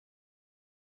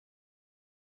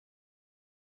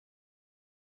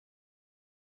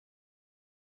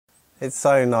It's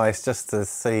so nice just to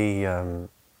see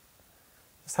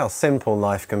just how simple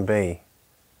life can be,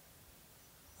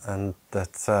 and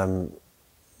that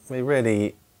we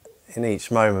really, in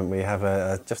each moment, we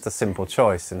have just a simple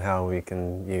choice in how we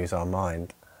can use our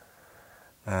mind,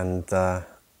 and that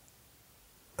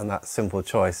simple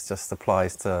choice just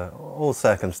applies to all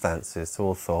circumstances, to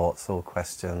all thoughts, all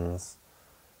questions,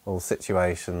 all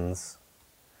situations,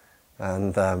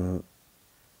 and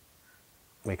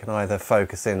we can either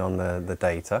focus in on the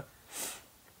data,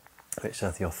 which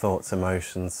are your thoughts,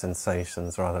 emotions,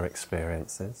 sensations, or other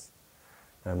experiences,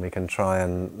 and we can try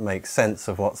and make sense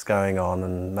of what's going on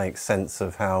and make sense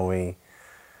of how we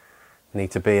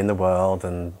need to be in the world,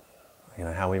 and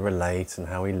how we relate and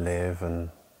how we live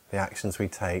and the actions we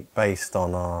take based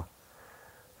on our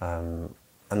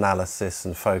analysis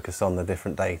and focus on the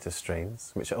different data streams,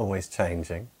 which are always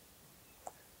changing.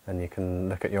 And you can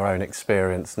look at your own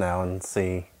experience now and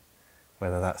see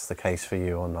whether that's the case for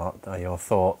you or not. Are your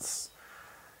thoughts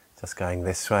just going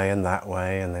this way and that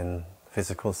way, and then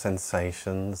physical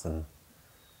sensations and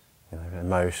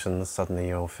emotions, suddenly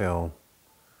you'll feel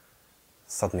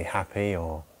suddenly happy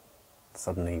or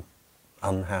suddenly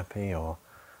unhappy, and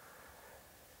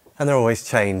they're always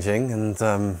changing, and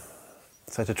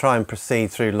so to try and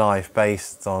proceed through life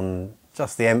based on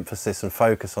just the emphasis and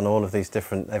focus on all of these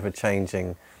different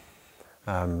ever-changing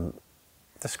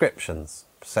descriptions,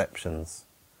 perceptions.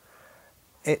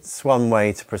 It's one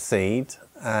way to proceed,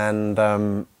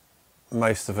 and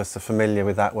most of us are familiar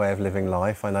with that way of living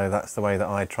life. I know that's the way that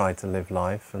I try to live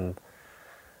life, and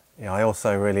I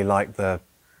also really like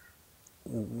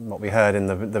what we heard in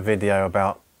the video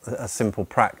about a simple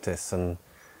practice, and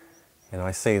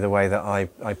I see the way that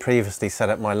I previously set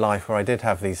up my life where I did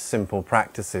have these simple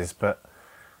practices, but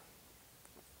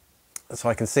so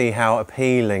I can see how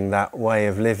appealing that way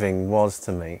of living was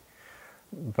to me.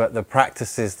 But the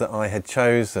practices that I had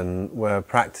chosen were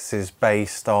practices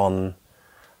based on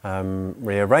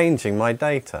rearranging my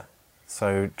data.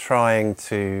 So trying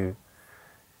to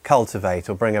cultivate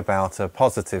or bring about a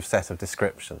positive set of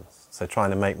descriptions. So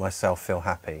trying to make myself feel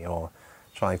happy, or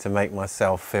trying to make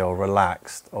myself feel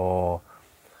relaxed, or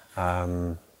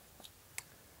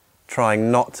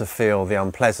trying not to feel the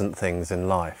unpleasant things in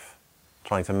life.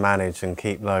 Trying to manage and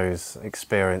keep those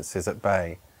experiences at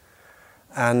bay.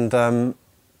 And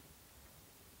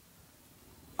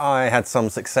I had some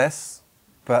success,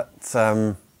 but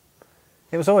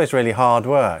it was always really hard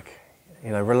work.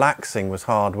 Relaxing was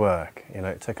hard work.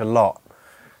 It took a lot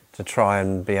to try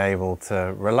and be able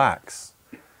to relax.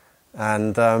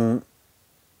 And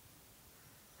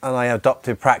I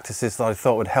adopted practices that I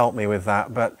thought would help me with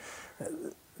that, but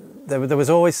there was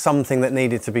always something that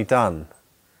needed to be done.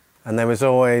 And there was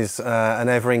always an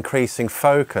ever-increasing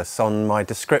focus on my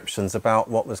descriptions about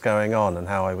what was going on and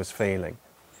how I was feeling.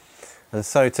 And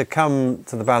so to come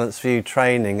to the Balanced View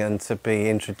training and to be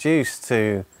introduced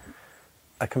to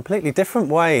a completely different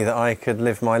way that I could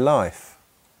live my life,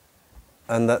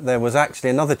 and that there was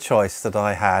actually another choice that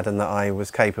I had and that I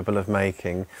was capable of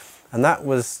making, and that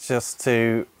was just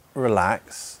to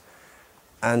relax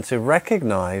and to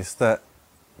recognize that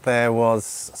there was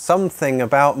something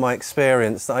about my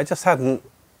experience that I just hadn't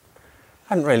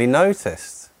really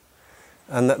noticed,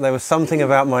 and that there was something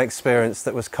about my experience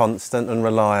that was constant and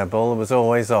reliable, was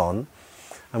always on,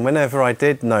 and whenever I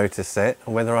did notice it,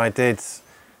 and whether I did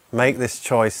make this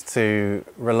choice to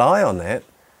rely on it,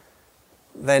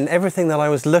 then everything that I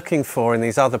was looking for in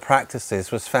these other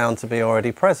practices was found to be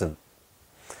already present.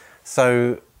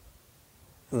 So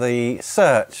the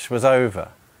search was over.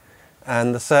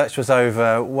 And the search was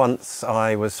over once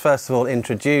I was first of all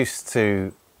introduced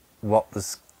to what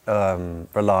was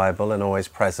reliable and always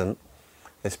present,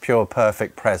 this pure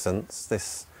perfect presence,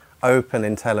 this open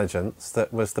intelligence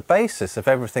that was the basis of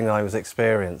everything I was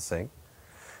experiencing.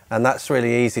 And that's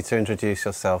really easy to introduce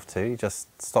yourself to. You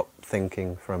just stop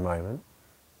thinking for a moment.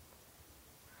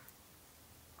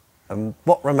 And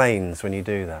what remains when you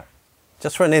do that?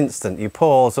 Just for an instant, you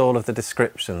pause all of the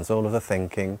descriptions, all of the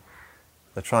thinking,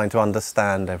 the trying to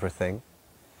understand everything,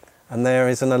 and there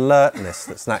is an alertness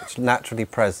that's naturally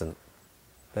present.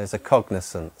 There's a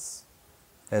cognizance.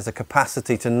 There's a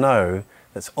capacity to know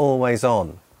that's always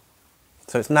on.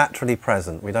 So it's naturally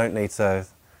present. We don't need to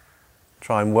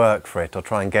try and work for it or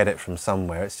try and get it from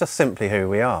somewhere. It's just simply who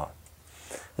we are.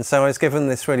 And so I was given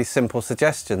this really simple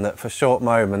suggestion that for short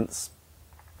moments,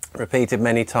 repeated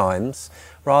many times,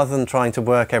 rather than trying to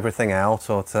work everything out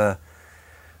or to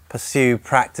pursue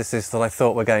practices that I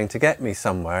thought were going to get me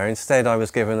somewhere. Instead, I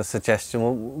was given a suggestion,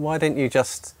 well, why don't you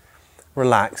just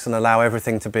relax and allow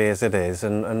everything to be as it is,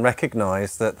 and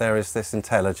recognize that there is this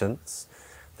intelligence,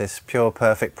 this pure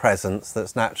perfect presence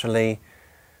that's naturally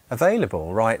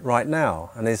available right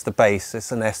now, and is the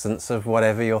basis and essence of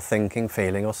whatever you're thinking,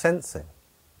 feeling or sensing.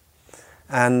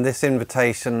 And this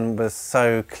invitation was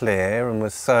so clear and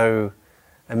was so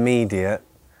immediate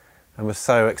and was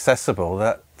so accessible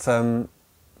that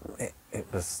it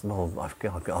was, well,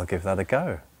 I'll give that a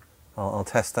go. I'll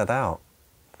test that out.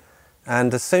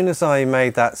 And as soon as I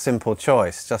made that simple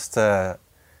choice, just to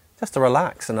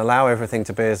relax and allow everything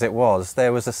to be as it was,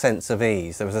 there was a sense of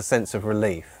ease, there was a sense of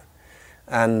relief.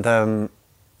 And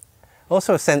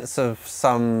also a sense of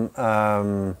some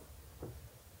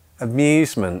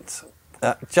amusement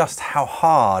at just how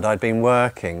hard I'd been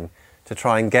working to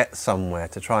try and get somewhere,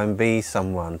 to try and be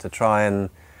someone, to try and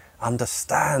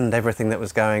understand everything that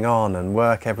was going on and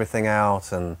work everything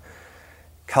out and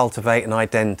cultivate an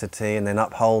identity and then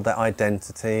uphold that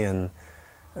identity, and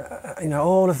you know,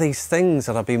 all of these things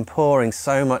that I've been pouring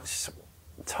so much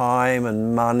time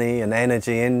and money and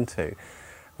energy into.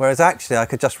 Whereas actually I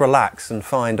could just relax and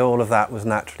find all of that was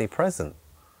naturally present.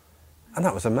 And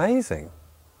that was amazing.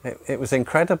 It was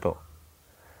incredible.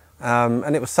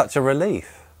 And it was such a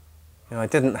relief. You know, I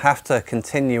didn't have to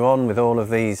continue on with all of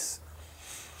these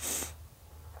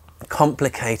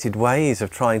complicated ways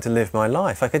of trying to live my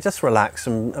life. I could just relax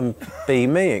and be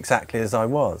me exactly as I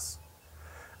was.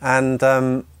 And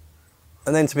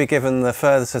then to be given the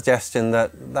further suggestion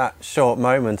that that short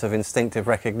moment of instinctive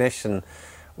recognition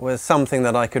was something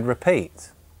that I could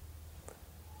repeat.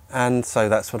 And so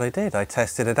that's what I did. I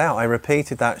tested it out. I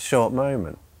repeated that short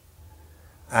moment.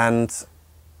 And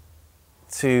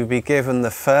to be given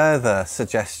the further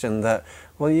suggestion that,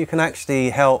 well, you can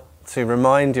actually help to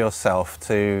remind yourself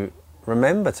to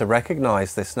remember to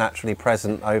recognize this naturally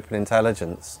present open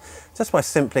intelligence just by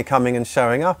simply coming and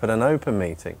showing up at an open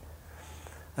meeting.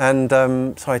 And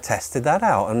so I tested that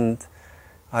out, and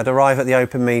I'd arrive at the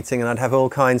open meeting and I'd have all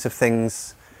kinds of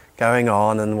things going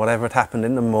on, and whatever had happened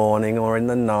in the morning or in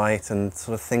the night, and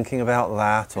sort of thinking about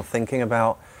that, or thinking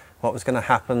about what was going to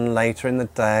happen later in the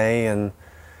day, and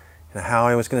you know, how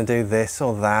I was going to do this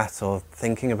or that, or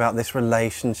thinking about this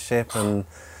relationship and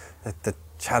the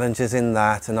challenges in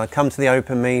that. And I'd come to the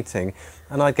open meeting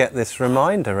and I'd get this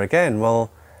reminder again,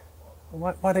 well,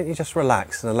 why don't you just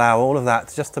relax and allow all of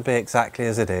that just to be exactly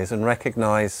as it is, and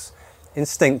recognize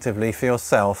instinctively for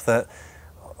yourself that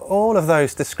all of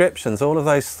those descriptions, all of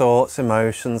those thoughts,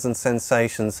 emotions and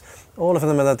sensations, all of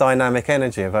them are the dynamic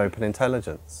energy of open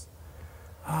intelligence.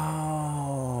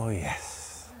 Oh,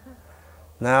 yes.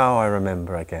 Now I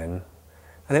remember again.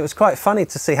 And it was quite funny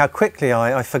to see how quickly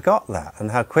I forgot that, and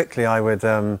how quickly I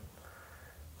would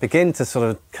begin to sort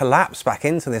of collapse back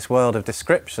into this world of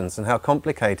descriptions, and how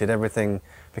complicated everything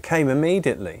became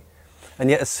immediately. And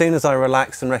yet as soon as I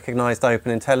relaxed and recognized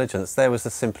open intelligence, there was the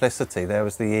simplicity, there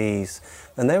was the ease,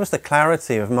 and there was the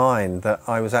clarity of mind that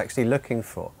I was actually looking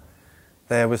for.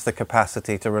 There was the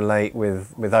capacity to relate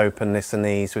with openness and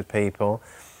ease with people,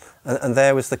 and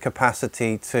there was the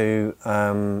capacity to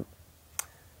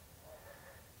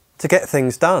get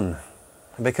things done,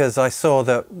 because I saw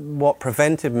that what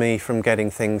prevented me from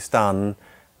getting things done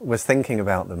was thinking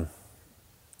about them,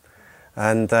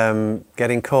 and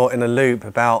getting caught in a loop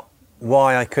about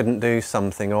why I couldn't do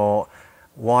something, or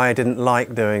why I didn't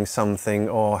like doing something,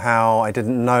 or how I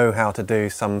didn't know how to do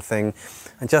something,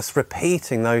 and just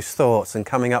repeating those thoughts and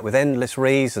coming up with endless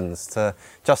reasons to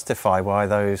justify why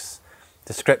those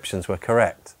descriptions were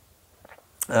correct.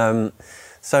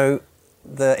 So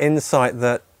the insight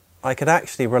that I could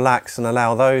actually relax and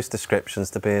allow those descriptions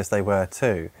to be as they were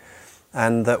too,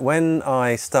 and that when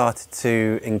I started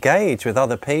to engage with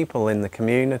other people in the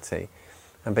community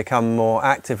and become more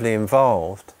actively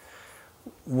involved,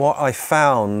 what I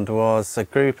found was a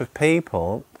group of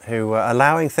people who were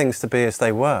allowing things to be as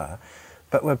they were,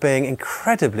 but were being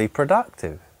incredibly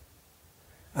productive.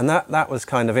 And that was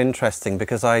kind of interesting,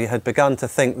 because I had begun to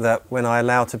think that when I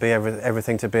allowed to be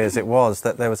everything to be as it was,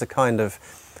 that there was a kind of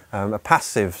a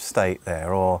passive state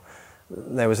there, or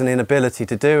there was an inability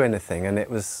to do anything. And it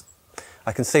was,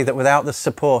 I can see that without the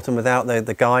support and without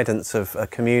the guidance of a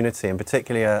community, and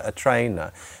particularly a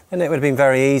trainer, then it would have been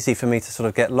very easy for me to sort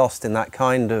of get lost in that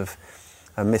kind of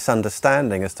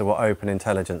misunderstanding as to what open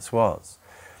intelligence was.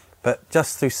 But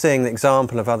just through seeing the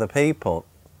example of other people,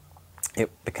 it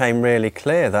became really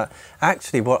clear that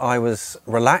actually what I was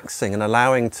relaxing and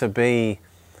allowing to be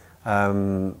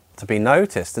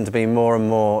noticed and to be more and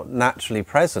more naturally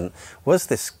present was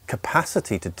this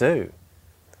capacity to do,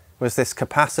 was this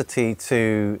capacity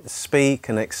to speak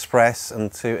and express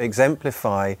and to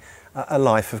exemplify a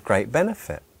life of great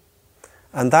benefit.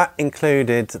 And that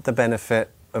included the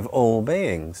benefit of all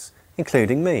beings,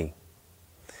 including me.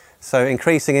 So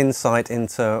increasing insight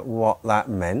into what that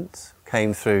meant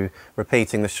came through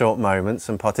repeating the short moments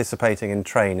and participating in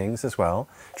trainings as well,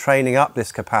 training up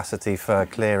this capacity for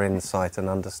clear insight and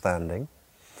understanding,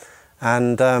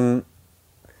 and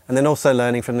then also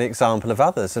learning from the example of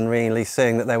others and really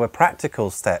seeing that there were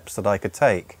practical steps that I could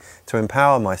take to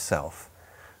empower myself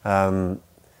in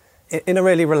a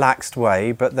really relaxed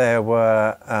way, but there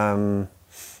were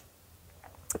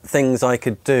things I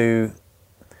could do,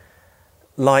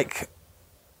 like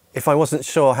if I wasn't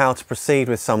sure how to proceed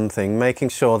with something, making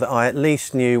sure that I at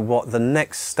least knew what the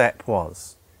next step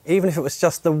was, even if it was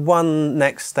just the one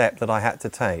next step that I had to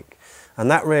take. And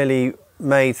that really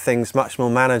made things much more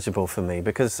manageable for me,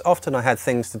 because often I had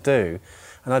things to do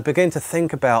and I'd begin to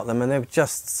think about them and they would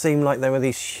just seem like they were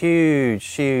these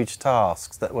huge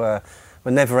tasks that were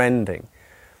never ending.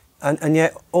 And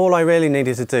yet all I really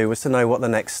needed to do was to know what the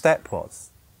next step was.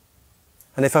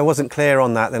 And if I wasn't clear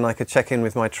on that, then I could check in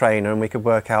with my trainer and we could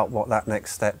work out what that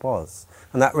next step was.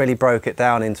 And that really broke it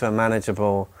down into a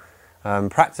manageable,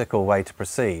 practical way to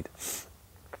proceed.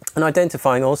 And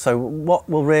identifying also what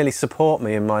will really support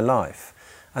me in my life.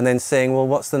 And then seeing, well,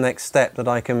 what's the next step that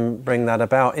I can bring that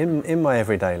about in my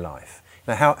everyday life?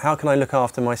 You know, how can I look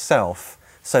after myself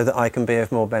so that I can be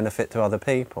of more benefit to other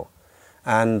people?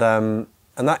 And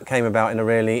that came about in a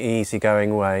really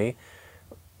easygoing way,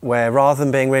 where rather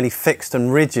than being really fixed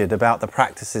and rigid about the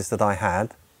practices that I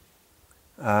had,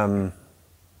 and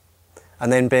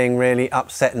then being really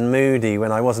upset and moody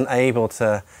when I wasn't able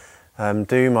to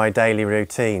do my daily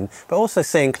routine, but also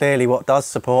seeing clearly what does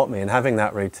support me and having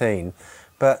that routine,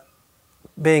 but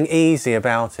being easy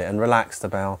about it and relaxed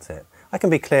about it. I can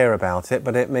be clear about it,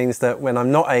 but it means that when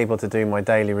I'm not able to do my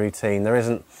daily routine, there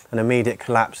isn't an immediate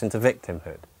collapse into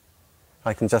victimhood.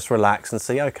 I can just relax and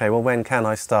see, okay, well, when can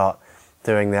I start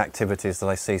doing the activities that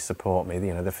I see support me,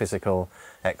 you know, the physical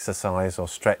exercise or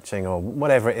stretching or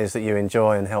whatever it is that you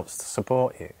enjoy and helps to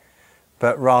support you.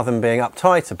 But rather than being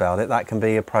uptight about it, that can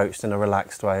be approached in a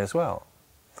relaxed way as well.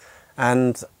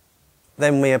 And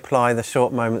then we apply the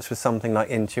short moments with something like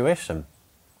intuition.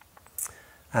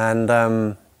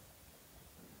 And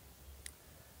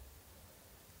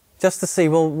just to see,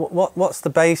 well, what's the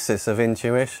basis of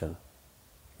intuition?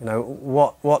 You know,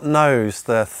 what knows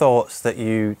the thoughts that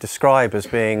you describe as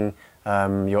being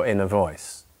your inner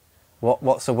voice?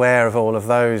 What's aware of all of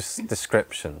those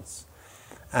descriptions?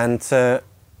 And to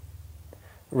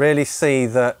really see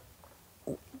that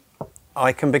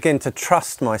I can begin to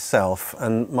trust myself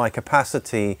and my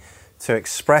capacity to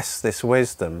express this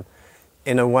wisdom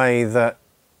in a way that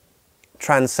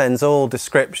transcends all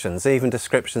descriptions, even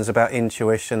descriptions about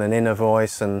intuition and inner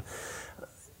voice. And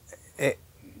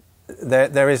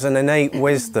there is an innate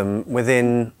wisdom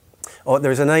within, or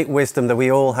there is innate wisdom that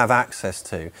we all have access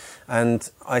to. And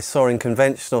I saw in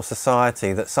conventional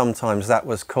society that sometimes that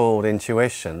was called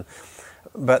intuition,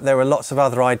 but there were lots of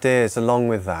other ideas along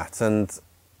with that, and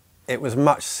it was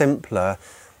much simpler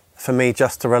for me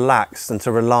just to relax and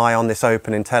to rely on this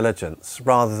open intelligence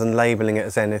rather than labelling it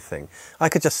as anything. I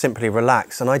could just simply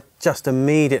relax, and I just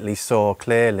immediately saw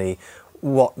clearly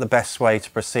what the best way to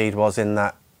proceed was in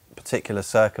that particular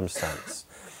circumstance.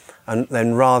 And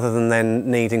then rather than then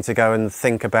needing to go and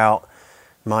think about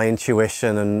my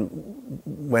intuition and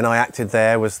when I acted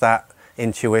there, was that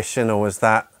intuition or was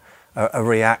that a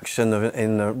reaction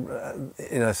in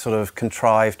a sort of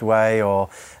contrived way, or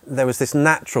there was this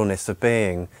naturalness of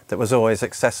being that was always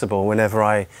accessible whenever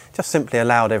I just simply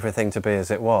allowed everything to be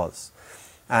as it was.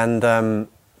 And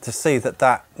to see that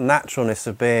that naturalness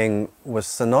of being was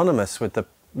synonymous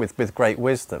with great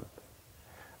wisdom.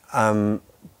 And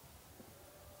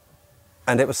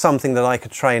it was something that I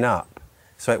could train up.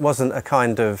 So it wasn't a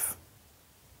kind of,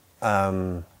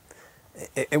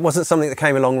 it wasn't something that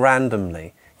came along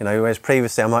randomly. You know, whereas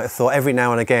previously I might have thought every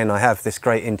now and again I have this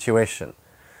great intuition.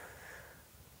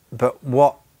 But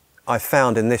what I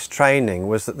found in this training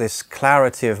was that this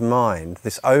clarity of mind,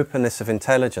 this openness of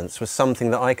intelligence, was something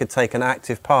that I could take an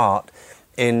active part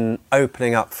in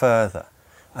opening up further.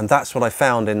 And that's what I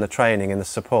found in the training, in the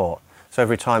support. So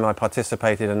every time I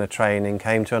participated in a training,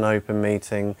 came to an open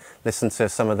meeting, listened to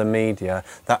some of the media,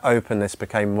 that openness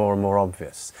became more and more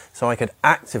obvious. So I could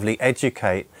actively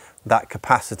educate that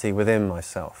capacity within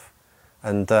myself.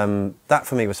 And that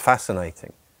for me was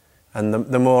fascinating. And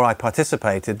the more I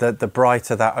participated, the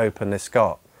brighter that openness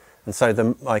got. And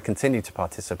so I continue to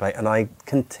participate, and I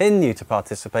continue to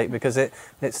participate because it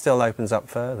still opens up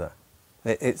further.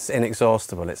 It's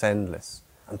inexhaustible, it's endless.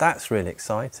 And that's really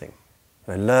exciting.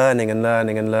 You know, learning and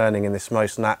learning and learning in this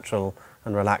most natural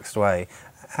and relaxed way,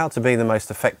 how to be the most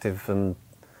effective and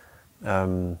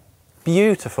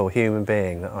beautiful human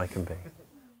being that I can be.